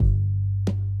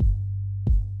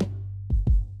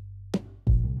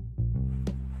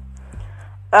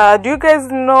Do you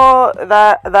guys know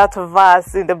that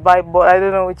verse in the Bible? I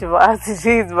don't know which verse it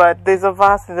is, but there's a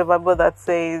verse in the Bible that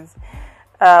says,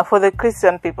 for the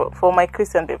Christian people, for my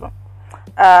Christian people,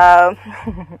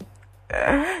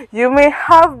 you may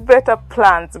have better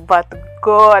plans, but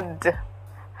God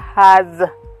has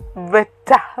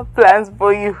better plans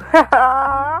for you.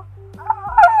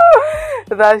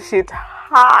 That shit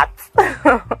hurts.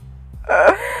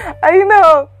 I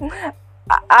know.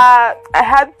 I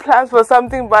had plans for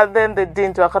something, but then they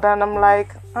didn't work out, and I'm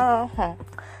like,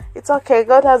 it's okay.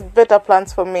 God has better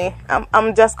plans for me.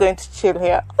 I'm just going to chill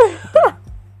here.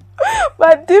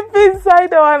 But deep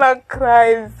inside, I wanna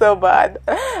cry so bad.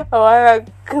 I wanna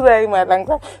cry my lungs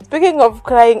out. Speaking of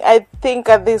crying, I think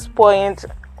at this point,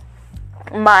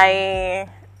 my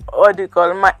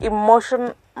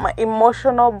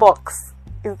emotional box.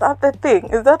 Is that the thing?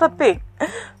 Is that a thing?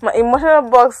 My emotional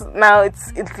box now,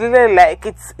 it's really like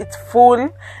it's full,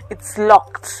 it's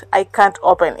locked. I can't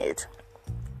open it.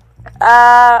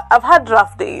 I've had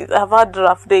rough days.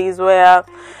 Where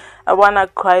I wanna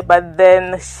cry, but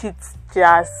then shit's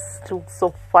just looks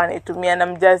so funny to me, and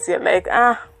I'm just here like,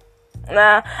 nah.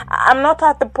 I'm not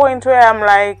at the point where I'm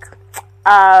like,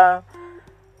 I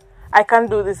can't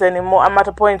do this anymore. I'm at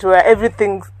a point where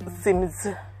everything seems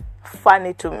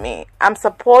funny to me. I'm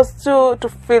supposed to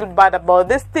feel bad about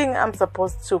this thing. I'm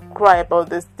supposed to cry about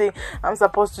this thing. I'm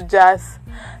supposed to just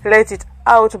let it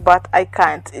out, but I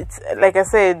can't. It's like I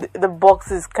said, the box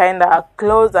is kind of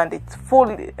closed and it's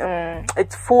full.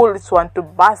 It's want to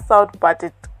burst out, but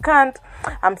it can't.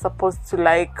 I'm supposed to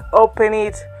like open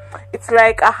it. It's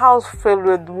like a house filled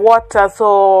with water,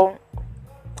 so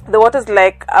the water is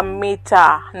like a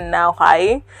meter now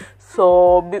high.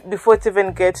 So before it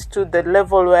even gets to the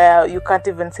level where you can't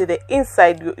even see the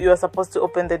inside, you are supposed to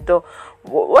open the door.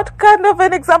 What kind of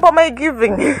an example am I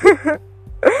giving?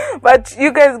 But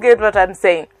you guys get what I'm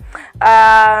saying.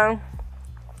 I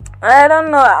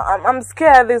don't know. I'm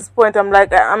scared at this point. I'm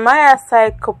like, am I a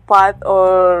psychopath,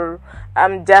 or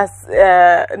I'm just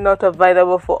not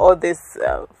available for all this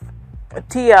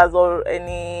tears or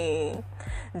any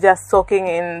just soaking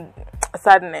in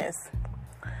sadness?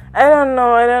 I don't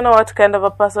know what kind of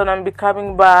a person I'm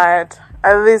becoming, but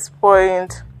at this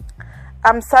point,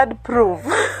 I'm sad proof.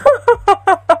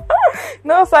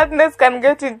 No sadness can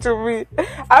get into me.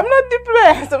 I'm not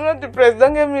depressed. Don't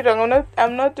get me wrong.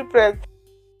 I'm not depressed.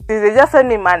 They just send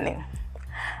me money.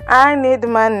 I need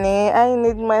money.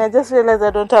 I just realized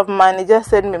I don't have money.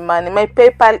 Just send me money. My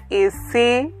PayPal is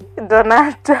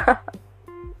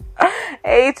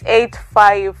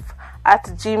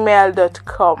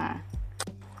cdonata885@gmail.com.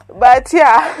 But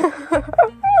yeah.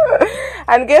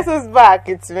 And guess who's back?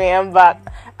 It's me. I'm back.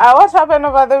 What happened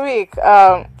over the week?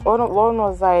 When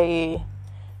was I?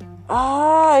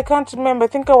 I can't remember. I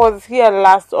think I was here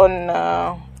last on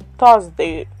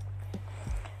Thursday.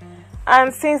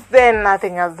 And since then,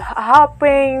 nothing has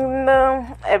happened.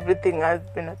 Everything has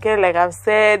been okay. Like I've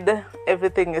said,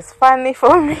 everything is funny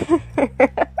for me.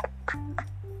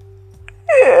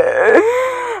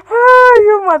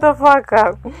 You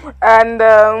motherfucker. And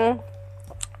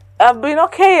I've been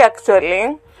okay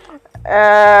actually.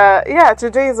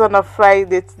 Today is on a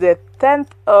Friday. It's the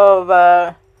 10th of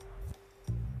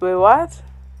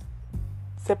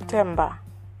September.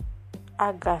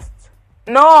 August.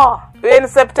 No, we're in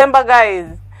September,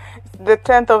 guys. It's the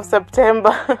 10th of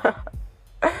September.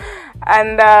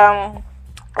 And I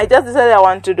just decided I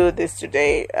want to do this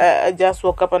today. I just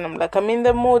woke up and I'm like, I'm in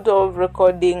the mood of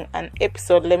recording an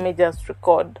episode. Let me just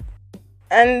record.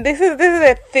 And this is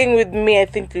a thing with me, I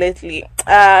think, lately.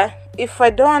 If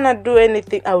I don't want to do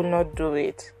anything, I will not do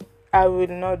it.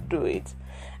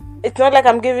 It's not like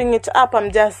I'm giving it up.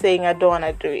 I'm just saying I don't want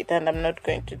to do it, and I'm not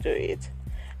going to do it.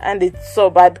 And it's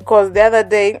so bad because the other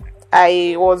day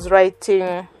I was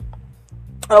structuring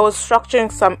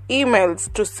some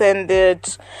emails to send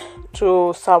it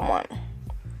to someone.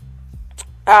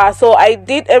 So I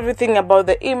did everything about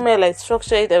the email. I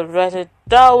structured it, I wrote it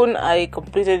down, I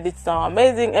completed it. It's now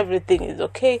amazing. Everything is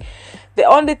okay. The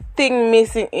only thing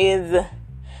missing is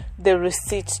the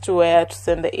receipt to where to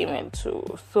send the email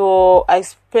to. So I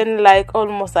spent like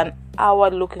almost an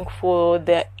hour looking for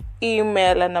the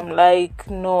email, and I'm like,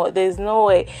 no, there's no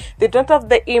way. They don't have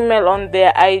the email on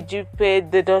their IG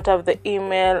page. They don't have the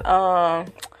email on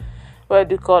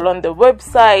the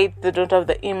website. They don't have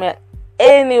the email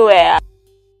anywhere.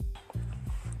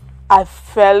 I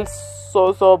felt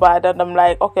so bad, and I'm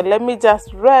like, okay, let me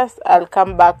just rest. I'll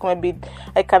come back. Maybe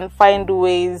I can find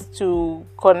ways to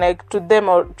connect to them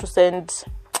or to send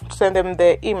them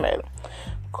the email.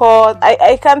 Cause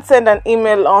I can't send an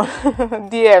email on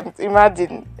DMs.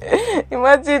 Imagine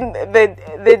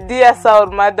the dear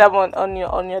sound madam on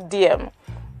your DM.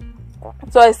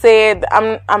 So I said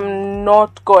I'm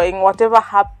not going. Whatever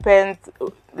happens,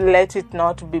 let it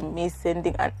not be me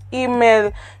sending an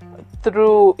email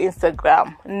through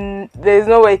Instagram. There's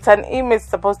no way. It's an email. It's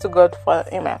supposed to go for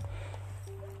an email.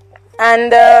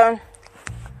 And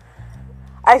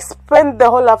I spent the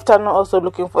whole afternoon also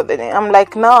looking for the name. I'm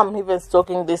like, now I'm even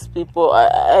stalking these people.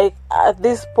 I at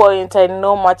this point I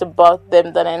know much about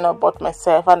them than I know about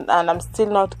myself, and I'm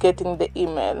still not getting the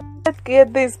email. Let's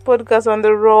get this podcast on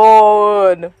the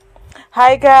road.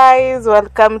 Hi guys,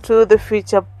 welcome to the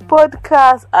Future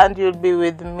Podcast, and you'll be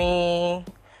with me,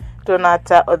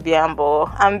 Donata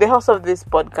Odhiambo. I'm the host of this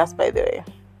podcast, by the way.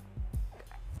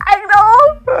 I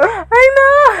know.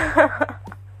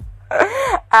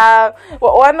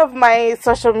 One of my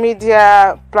social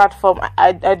media platform,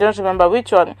 I don't remember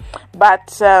which one, but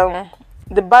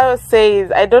the bio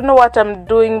says, I don't know what I'm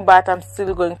doing, but I'm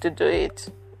still going to do it.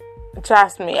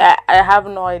 Trust me, I have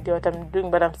no idea what I'm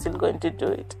doing, but I'm still going to do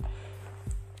it.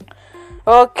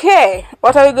 Okay,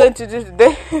 what are we going to do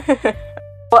today?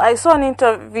 Well, I saw an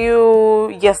interview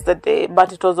yesterday,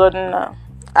 but it was on a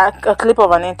clip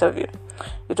of an interview.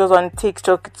 It was on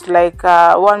TikTok. It's like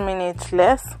 1 minute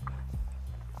less.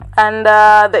 And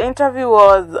the interview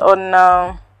was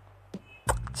on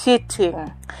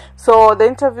cheating. So the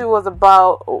interview was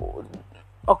about,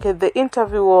 the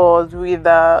interview was with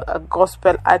a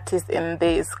gospel artist in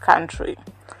this country.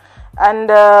 And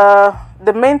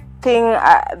the main thing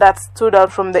that stood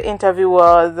out from the interview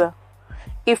was,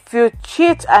 if you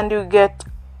cheat and you get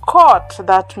caught,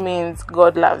 that means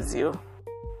God loves you.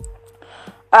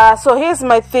 So here's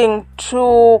my thing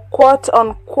to quote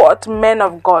unquote men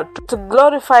of God, to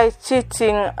glorify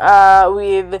cheating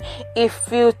with, if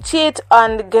you cheat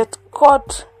and get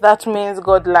caught, that means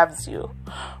God loves you.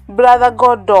 Brother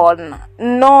Gordon,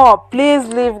 no, please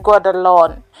leave God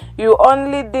alone. You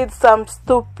only did some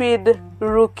stupid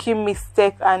rookie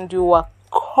mistake and you were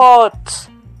caught.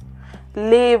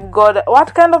 Leave God.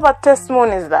 What kind of a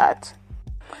testimony is that?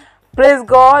 Praise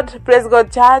God,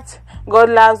 church. God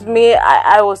loves me.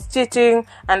 I was cheating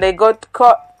and I got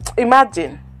caught.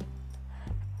 Imagine.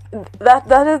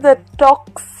 That is the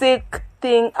toxic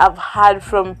thing I've heard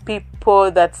from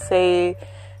people that say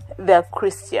they're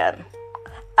Christian.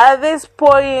 At this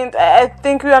point, I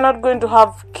think we are not going to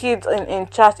have kids in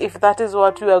church if that is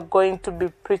what we are going to be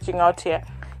preaching out here.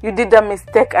 You did a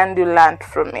mistake and you learned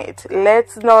from it.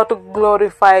 Let's not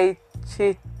glorify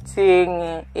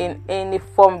cheating in any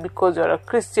form because you're a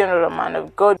Christian or a man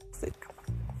of God.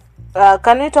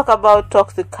 Can we talk about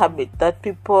toxic habit that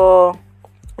people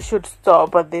should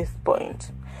stop at this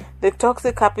point? The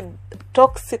toxic habit.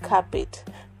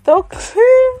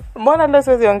 Mbona leo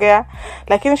siwezi ongea,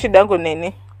 lakini shida yangu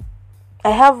nini?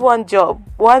 I have one job,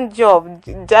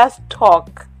 just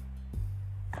talk.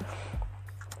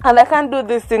 And I can't do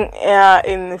this thing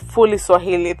in fully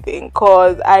Swahili thing,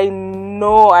 because I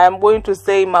know I am going to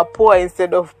say mapua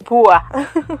instead of pua.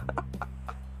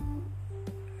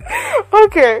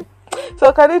 Okay,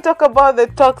 so can we talk about the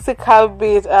toxic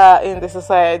habit in the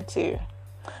society?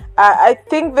 I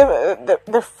think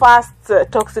the first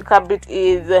toxic habit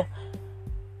is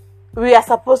we are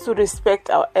supposed to respect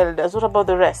our elders. What about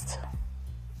the rest?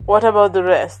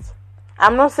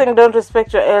 I'm not saying don't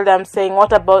respect your elder. I'm saying,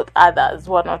 what about others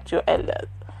who are not your elders?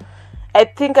 I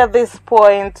think at this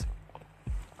point,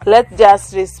 let's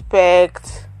just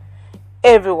respect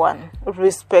everyone.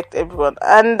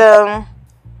 And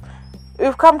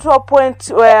we've come to a point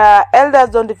where elders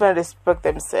don't even respect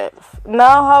themselves.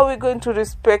 Now, how are we going to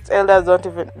respect elders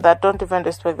that don't even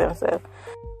respect themselves?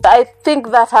 I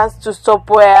think that has to stop,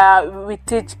 where we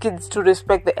teach kids to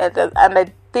respect the elders. And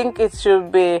I think it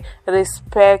should be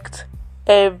respect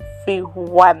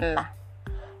everyone.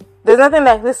 There's nothing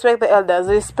like respect the elders.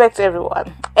 Respect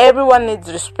everyone. Everyone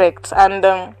needs respect,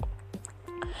 and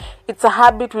it's a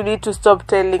habit we need to stop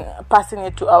passing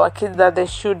it to our kids, that they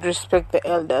should respect the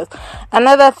elders.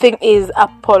 Another thing is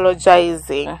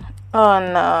apologizing. Oh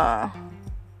no.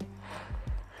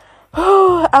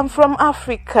 I'm from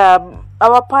Africa.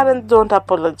 Our parents don't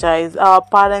apologize. Our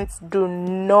parents do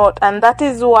not, and that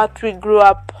is what we grew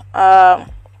up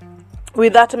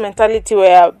with, that mentality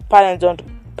where parents are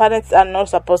not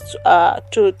supposed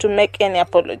to make any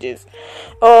apologies.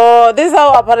 This is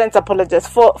how our parents apologize.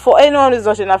 For anyone who's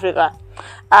not in Africa,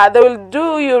 they will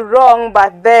do you wrong,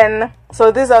 but then,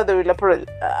 so this is how they will apologize.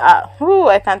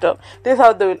 I can't talk. This is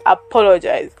how they will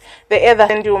apologize. They either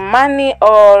send you money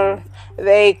or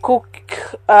they cook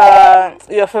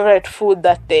your favorite food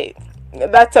that day.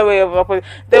 That's a way of apology.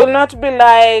 They will not be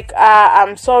like,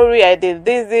 I'm sorry, I did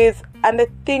this, and I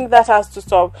think that has to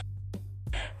stop.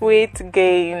 Weight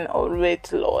gain or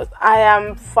weight loss. I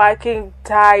am fucking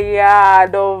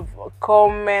tired of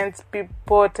comments,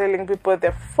 people telling people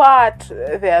they're fat,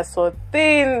 they are so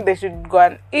thin, they should go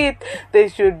and eat, they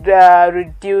should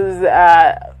reduce,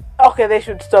 okay, they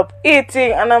should stop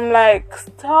eating, and I'm like,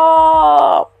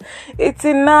 stop, it's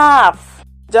enough.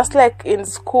 Just like in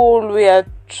school, we are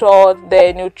taught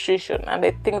the nutrition, and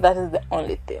I think that is the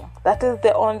only thing. That is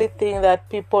the only thing that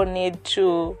people need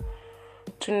to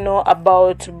know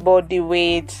about body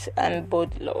weight and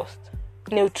body loss.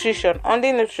 Nutrition,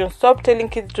 only nutrition. Stop telling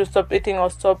kids to stop eating or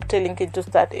stop telling kids to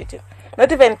start eating.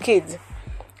 Not even kids,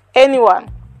 anyone.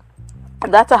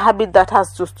 That's a habit that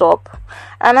has to stop.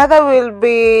 Another will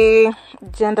be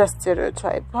gender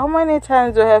stereotype. How many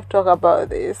times do I have to talk about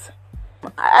this?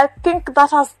 I think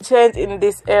that has changed in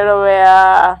this era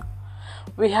where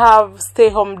we have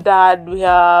stay-home dad, we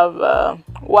have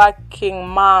working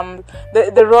mom.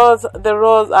 The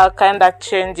roles are kind of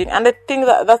changing, and I think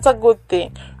that's a good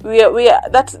thing.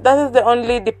 That is the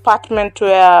only department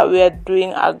where we are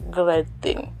doing a great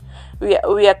thing. We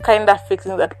are kind of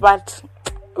fixing that, but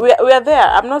we are there.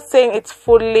 I'm not saying it's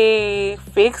fully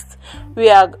fixed. We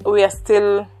are doing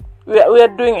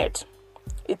it.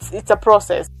 It's a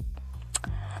process.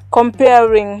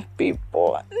 Comparing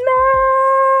people.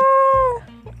 No.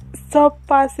 Stop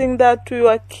passing that to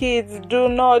your kids. Do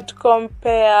not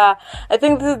compare. I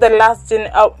think this is the last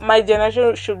my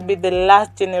generation should be the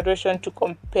last generation to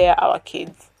compare our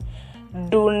kids.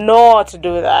 Do not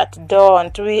do that.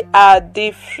 Don't. We are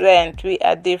different.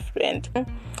 I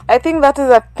think that is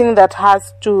a thing that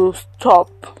has to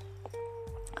stop.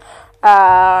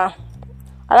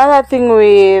 Another thing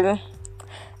with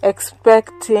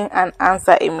expecting an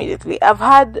answer immediately. I've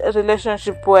had a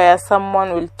relationship where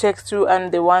someone will text you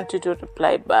and they want you to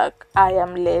reply back. I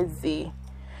am lazy.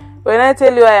 When I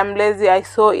tell you I am lazy, I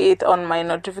saw it on my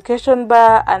notification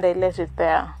bar and I let it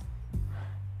there.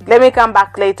 Let me come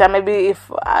back later. Maybe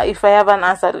if I have an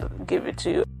answer, I'll give it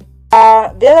to you.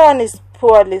 The other one is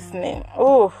poor listening.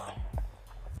 Oh,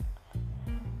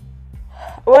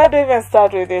 where do I even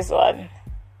start with this one?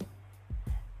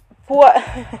 Poor.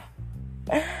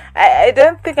 I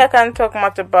don't think I can talk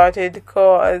much about it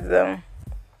because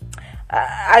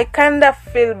I kind of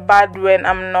feel bad when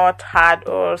I'm not heard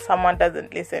or someone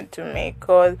doesn't listen to me,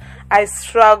 because I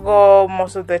struggle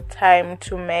most of the time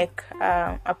to make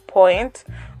a point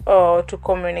or to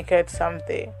communicate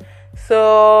something.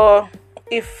 So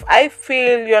if I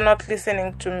feel you're not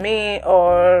listening to me,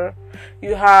 or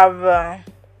you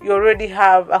already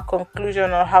have a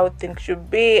conclusion on how things should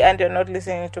be and you're not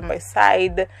listening to my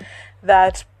side,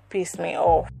 that pisses me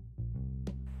off.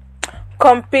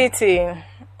 Competing.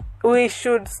 We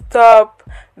should stop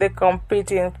the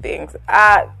competing things.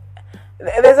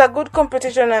 There's a good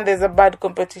competition and there's a bad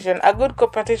competition. A good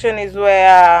competition is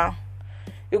where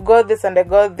you got this and I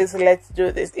got this, let's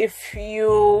do this. If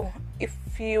you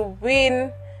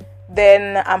win,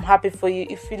 then I'm happy for you.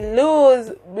 If you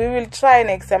lose, we will try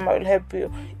next time. I will help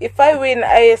you. If I win,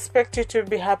 I expect you to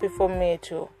be happy for me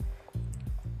too.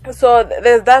 So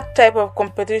there's that type of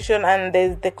competition, and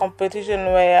there's the competition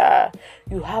where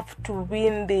you have to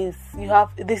win this.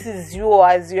 This is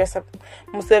yours. You're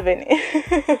Museveni.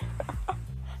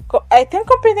 I think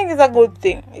competing is a good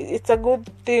thing. It's a good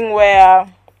thing where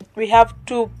we have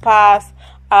to pass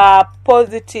a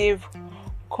positive,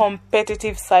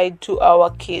 competitive side to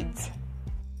our kids.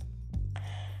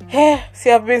 Hey, see,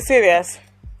 I've been serious.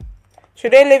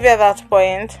 Should I leave at that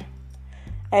point?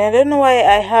 And I don't know why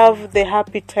I have the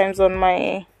happy times on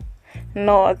my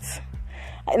notes.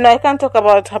 No, I can't talk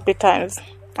about happy times.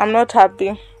 I'm not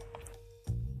happy.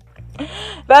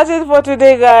 That's it for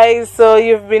today, guys. So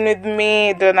you've been with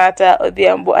me, Donata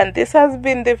Odhiambo, and this has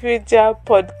been the Future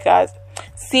Podcast.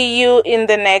 See you in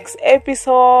the next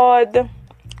episode.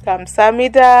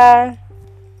 Kamsamida.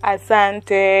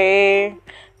 Asante.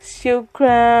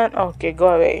 Shukran. Okay, go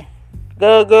away.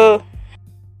 Go.